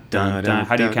dun dun dun.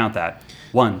 How do you count that?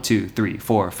 1, 2, 3,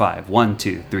 4, 5. 1,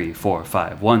 2, 3, 4,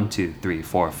 5. 1, 2, 3,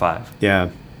 4, 5. Yeah.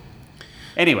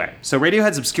 Anyway, so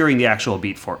Radiohead's obscuring the actual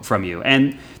beat from you.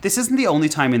 And this isn't the only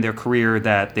time in their career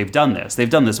that they've done this. They've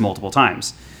done this multiple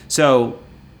times. So,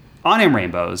 On In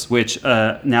Rainbows, which,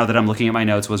 now that I'm looking at my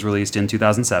notes, was released in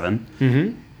 2007.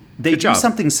 Mm-hmm. They do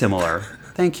something similar.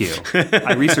 Thank you.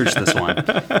 I researched this one.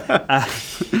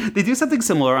 They do something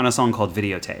similar on a song called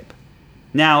Videotape.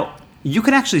 Now, you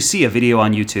can actually see a video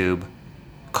on YouTube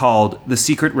called The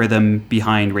Secret Rhythm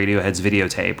Behind Radiohead's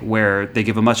Videotape, where they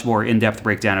give a much more in-depth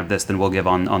breakdown of this than we'll give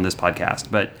on this podcast.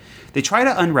 But they try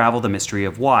to unravel the mystery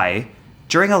of why,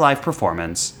 during a live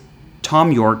performance,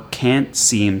 Thom Yorke can't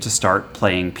seem to start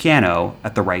playing piano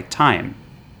at the right time.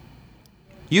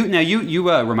 You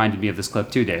reminded me of this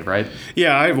clip too, Dave, right?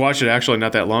 Yeah, I watched it actually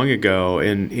not that long ago,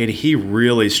 and he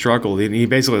really struggled. And he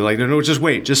basically no, just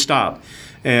wait, just stop.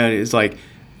 And it's like,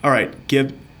 all right,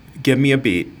 give me a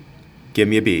beat. Give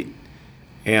me a beat.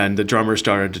 And the drummer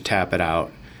started to tap it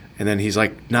out. And then he's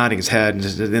like nodding his head.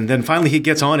 And then finally he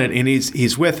gets on it and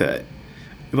he's with it.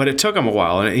 But it took him a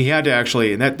while. And he had to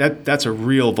actually, and that's a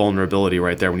real vulnerability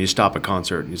right there when you stop a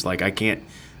concert. And he's like,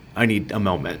 I need a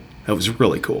moment. That was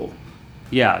really cool.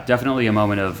 Yeah, definitely a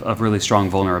moment of really strong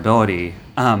vulnerability.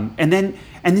 And then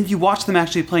you watch them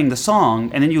actually playing the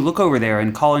song. And then you look over there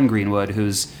and Colin Greenwood,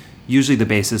 who's usually the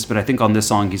bassist, but I think on this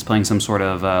song he's playing some sort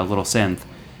of little synth.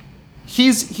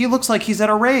 He looks like he's at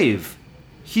a rave.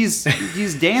 He's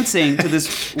dancing to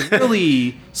this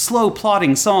really slow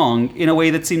plodding song in a way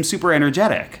that seems super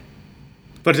energetic.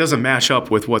 But it doesn't match up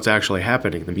with what's actually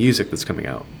happening, the music that's coming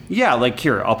out. Yeah, like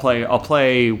here, I'll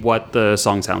play what the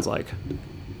song sounds like.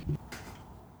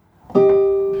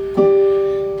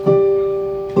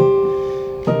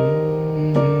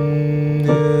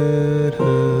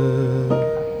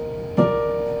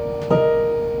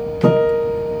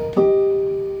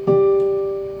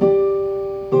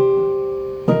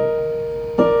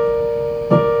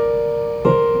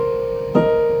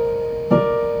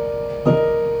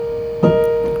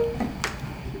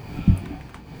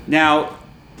 Now,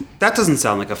 that doesn't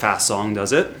sound like a fast song,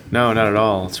 does it? No, not at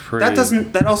all. It's pretty.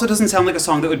 That also doesn't sound like a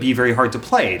song that would be very hard to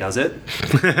play, does it?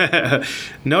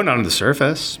 No, not on the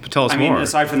surface. But tell us more. I mean,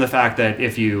 aside from the fact that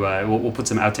if you, we'll put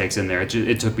some outtakes in there.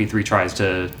 It took me 3 tries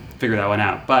to figure that one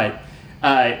out. But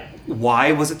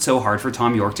why was it so hard for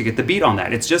Thom Yorke to get the beat on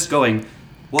that? It's just going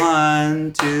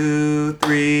 1, 2,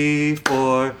 3,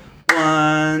 4.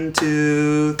 1,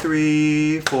 2,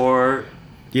 3, 4.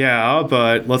 Yeah,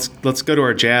 but let's go to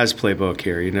our jazz playbook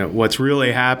here. What's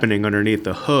really happening underneath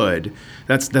the hood,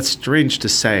 that's strange to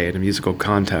say in a musical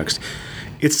context.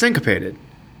 It's syncopated.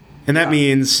 And that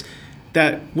means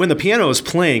that when the piano is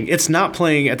playing, it's not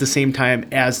playing at the same time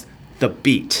as the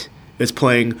beat. It's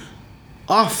playing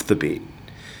off the beat,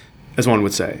 as one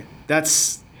would say.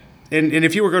 And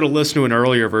if you were going to listen to an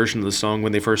earlier version of the song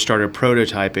when they first started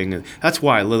prototyping, that's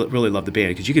why I really love the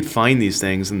band, because you could find these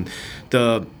things. And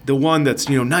the one that's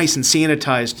nice and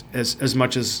sanitized as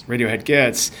much as Radiohead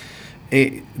gets,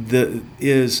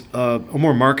 is a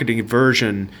more marketing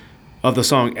version of the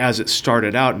song as it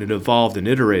started out and it evolved and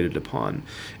iterated upon.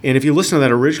 And if you listen to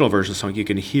that original version of the song, you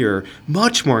can hear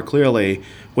much more clearly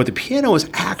what the piano is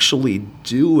actually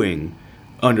doing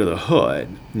under the hood.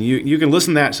 You can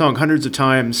listen to that song hundreds of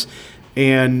times,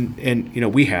 and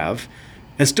we have,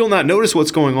 and still not notice what's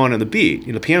going on in the beat.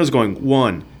 The piano's going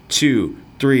 1, 2,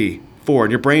 3, 4,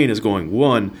 and your brain is going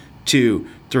 1, 2,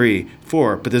 3,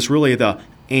 4. But there's really the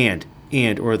and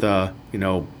or the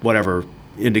whatever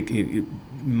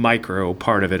micro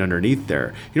part of it underneath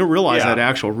there. You don't realize that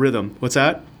actual rhythm. What's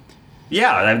that?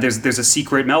 Yeah, there's a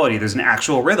secret melody. There's an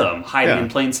actual rhythm hiding in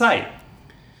plain sight.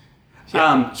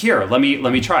 Yeah. Here, let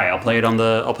me try. I'll play it on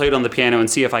the piano and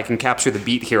see if I can capture the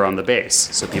beat here on the bass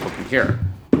so people can hear.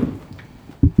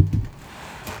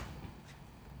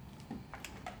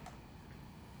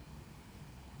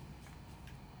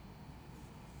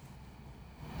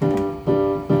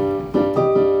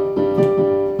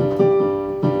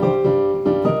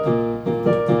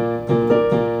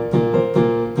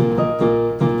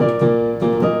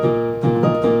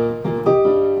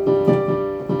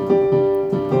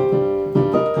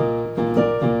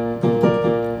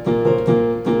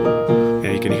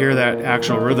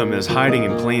 actual rhythm is hiding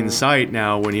in plain sight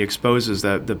now when he exposes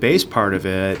the bass part of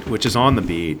it, which is on the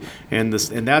beat. And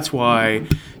that's why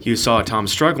you saw Tom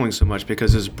struggling so much,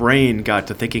 because his brain got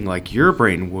to thinking like your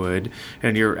brain would,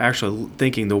 and you're actually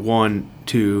thinking the 1,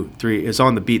 2, 3 is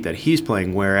on the beat that he's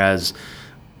playing, whereas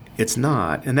it's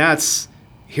not. And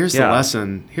here's the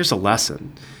lesson. Here's a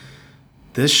lesson.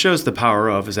 This shows the power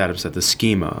of, as Adam said, the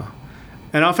schema.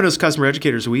 And often as customer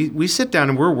educators, we sit down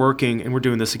and we're working, and we're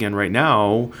doing this again right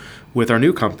now with our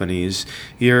new companies.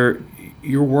 You're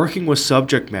working with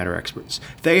subject matter experts.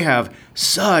 They have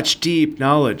such deep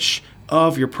knowledge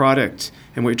of your product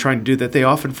and what you're trying to do that they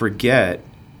often forget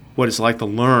what it's like to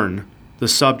learn the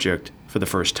subject for the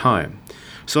first time.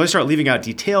 So I start leaving out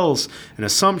details and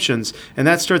assumptions, and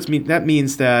that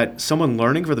means that someone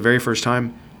learning for the very first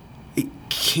time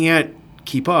can't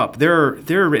keep up.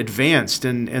 They're advanced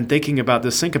and thinking about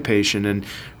the syncopation, and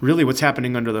really what's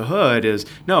happening under the hood is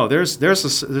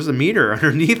there's a meter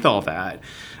underneath all that,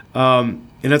 and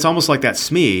it's almost like that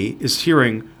SME is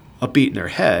hearing a beat in their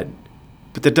head,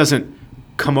 but that doesn't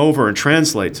come over and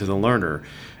translate to the learner,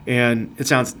 and it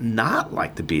sounds not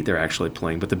like the beat they're actually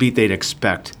playing, but the beat they'd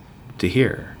expect to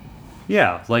hear.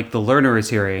 Yeah, like the learner is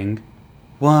hearing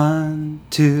 1,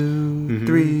 2,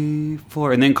 3,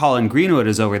 4, and then Colin Greenwood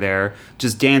is over there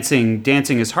just dancing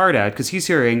his heart out because he's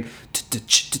hearing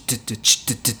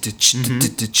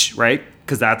right,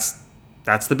 because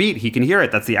that's the beat. He can hear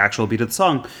it. That's the actual beat of the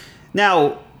song.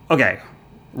 Now, okay,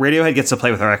 Radiohead gets to play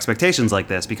with our expectations like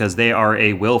this because they are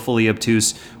a willfully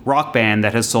obtuse rock band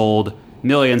that has sold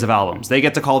millions of albums. They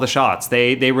get to call the shots.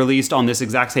 They released on this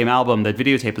exact same album that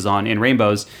Videotape is on, In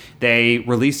Rainbows, they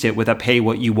released it with a pay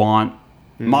what you want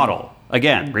model.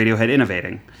 Again, Radiohead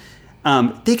innovating.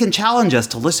 They can challenge us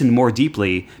to listen more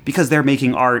deeply because they're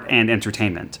making art and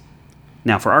entertainment.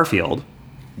 Now, for our field,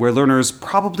 where learners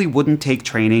probably wouldn't take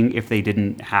training if they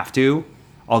didn't have to,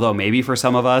 although maybe for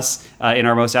some of us, in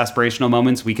our most aspirational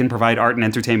moments, we can provide art and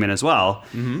entertainment as well,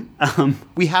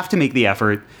 we have to make the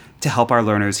effort to help our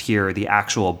learners hear the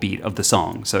actual beat of the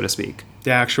song, so to speak.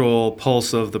 The actual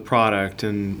pulse of the product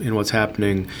and what's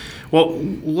happening. Well,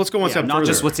 let's go one step further. Not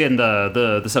just what's in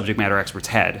the subject matter expert's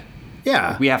head.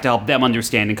 Yeah. We have to help them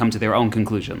understand and come to their own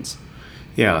conclusions.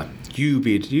 Yeah. You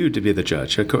to be the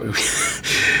judge.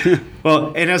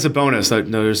 Well, and as a bonus,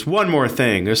 there's one more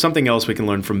thing. There's something else we can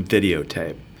learn from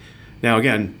Videotape. Now,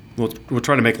 again, we'll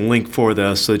try to make a link for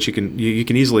this so that you can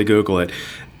easily Google it.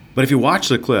 But if you watch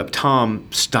the clip, Tom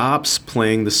stops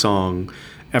playing the song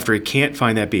after he can't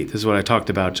find that beat. This is what I talked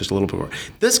about just a little before.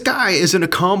 This guy is an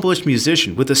accomplished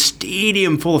musician with a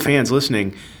stadium full of fans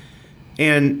listening.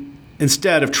 And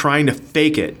instead of trying to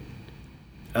fake it,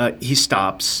 he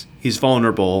stops, he's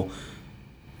vulnerable,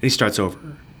 and he starts over.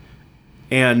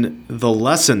 And the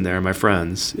lesson there, my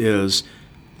friends, is,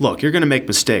 look, you're going to make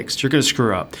mistakes. You're going to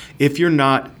screw up if you're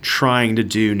not trying to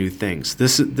do new things.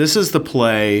 This is the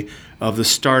play of the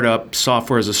startup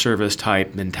software as a service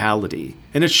type mentality.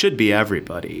 And it should be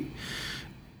everybody.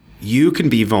 You can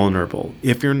be vulnerable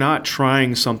if you're not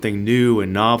trying something new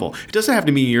and novel. It doesn't have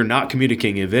to mean you're not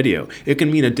communicating a video. It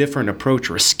can mean a different approach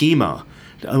or a schema,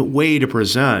 a way to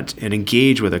present and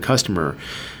engage with a customer.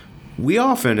 We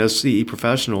often, as CE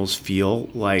professionals, feel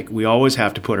like we always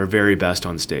have to put our very best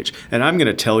on stage. And I'm going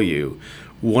to tell you,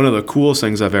 one of the coolest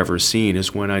things I've ever seen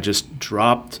is when I just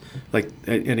dropped,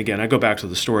 and again, I go back to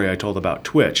the story I told about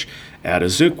Twitch. At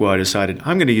Azuqua, I decided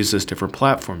I'm going to use this different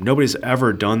platform. Nobody's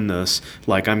ever done this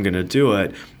like I'm going to do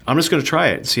it. I'm just going to try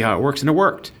it and see how it works. And it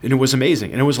worked. And it was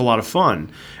amazing. And it was a lot of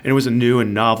fun. And it was a new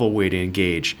and novel way to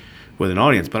engage with an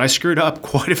audience. But I screwed up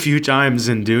quite a few times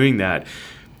in doing that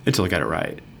until I got it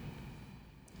right.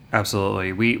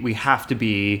 Absolutely. We have to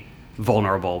be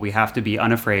vulnerable. We have to be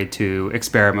unafraid to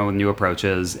experiment with new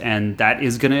approaches, and that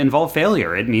is going to involve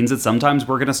failure. It means that sometimes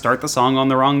we're going to start the song on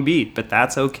the wrong beat, but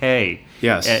that's okay.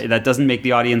 Yes. That doesn't make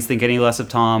the audience think any less of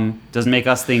Tom, doesn't make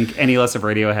us think any less of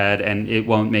Radiohead, and it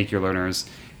won't make your learners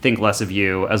think less of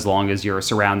you as long as you're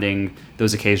surrounding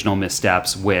those occasional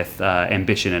missteps with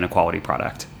ambition and a quality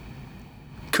product.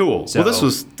 Cool. So, well, this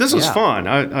was fun.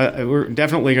 We're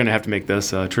definitely going to have to make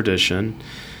this a tradition.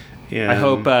 Yeah. I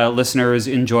hope listeners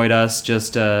enjoyed us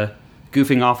just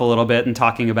goofing off a little bit and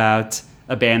talking about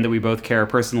a band that we both care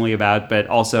personally about, but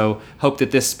also hope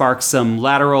that this sparks some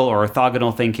lateral or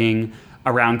orthogonal thinking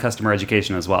around customer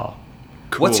education as well.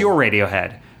 Cool. What's your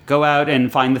Radiohead? Go out and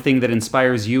find the thing that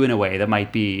inspires you in a way that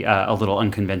might be a little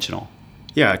unconventional.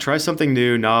 Yeah, try something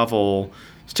new, novel,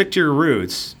 stick to your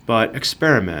roots, but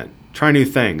experiment. Try new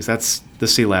things. That's the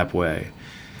CLAP way.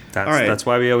 That's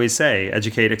why we always say,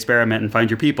 educate, experiment, and find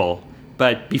your people.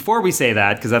 But before we say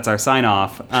that, because that's our sign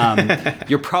off,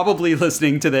 you're probably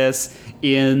listening to this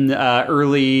in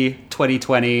early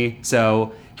 2020.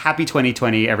 So happy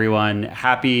 2020, everyone.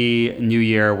 Happy New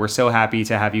Year. We're so happy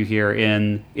to have you here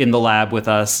in the lab with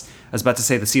us. I was about to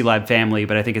say the C-Lab family,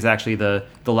 but I think it's actually the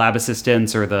lab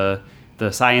assistants or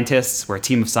the scientists. We're a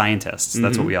team of scientists.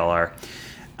 That's what we all are.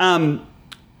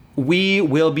 We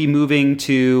will be moving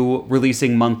to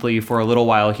releasing monthly for a little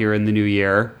while here in the new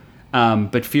year.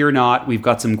 But fear not, we've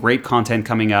got some great content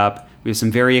coming up. We have some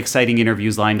very exciting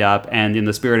interviews lined up. And in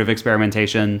the spirit of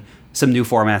experimentation, some new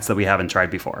formats that we haven't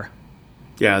tried before.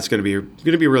 Yeah, it's going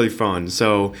to be really fun.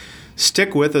 So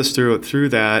stick with us through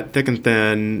that, thick and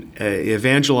thin,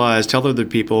 evangelize, tell other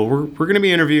people. We're going to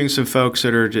be interviewing some folks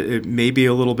that are maybe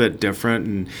a little bit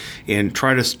different and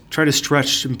try to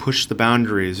stretch and push the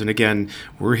boundaries. And again,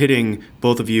 we're hitting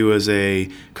both of you as a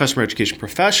customer education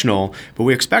professional, but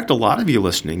we expect a lot of you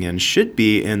listening in should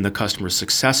be in the customer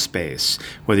success space,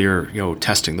 whether you're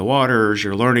testing the waters,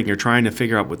 you're learning, you're trying to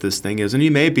figure out what this thing is, and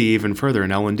you may be even further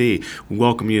in L&D. We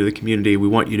welcome you to the community. We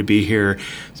want you to be here.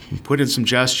 Put in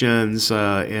suggestions.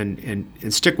 And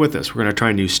stick with us. We're going to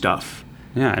try new stuff.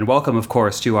 Yeah, and welcome, of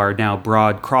course, to our now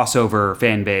broad crossover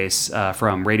fan base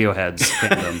from Radiohead's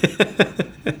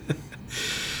fandom.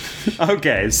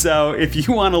 Okay, so if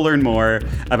you want to learn more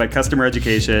about customer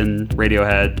education,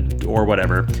 Radiohead, or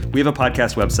whatever, we have a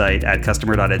podcast website at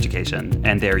customer.education,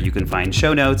 and there you can find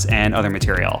show notes and other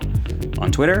material.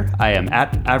 On Twitter, I am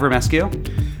at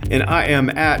Avramescu. And I am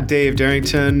at Dave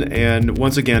Darrington. And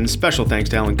once again, special thanks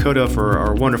to Alan Coda for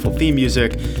our wonderful theme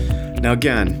music. Now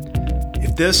again,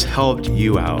 if this helped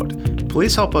you out,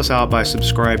 please help us out by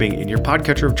subscribing in your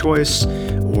podcatcher of choice,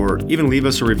 or even leave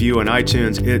us a review on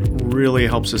iTunes. It really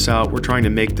helps us out. We're trying to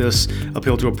make this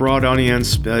appeal to a broad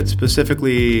audience, but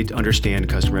specifically understand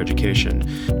customer education.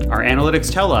 Our analytics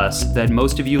tell us that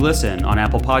most of you listen on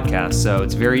Apple Podcasts, so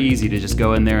it's very easy to just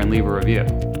go in there and leave a review.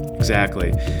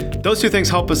 Exactly. Those two things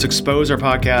help us expose our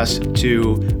podcast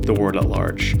to the world at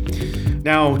large.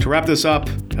 Now, to wrap this up,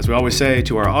 as we always say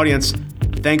to our audience,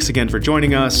 thanks again for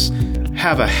joining us.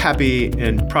 Have a happy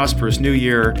and prosperous new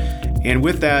year. And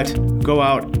with that, go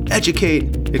out,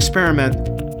 educate, experiment,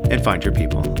 and find your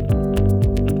people.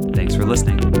 Thanks for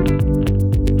listening.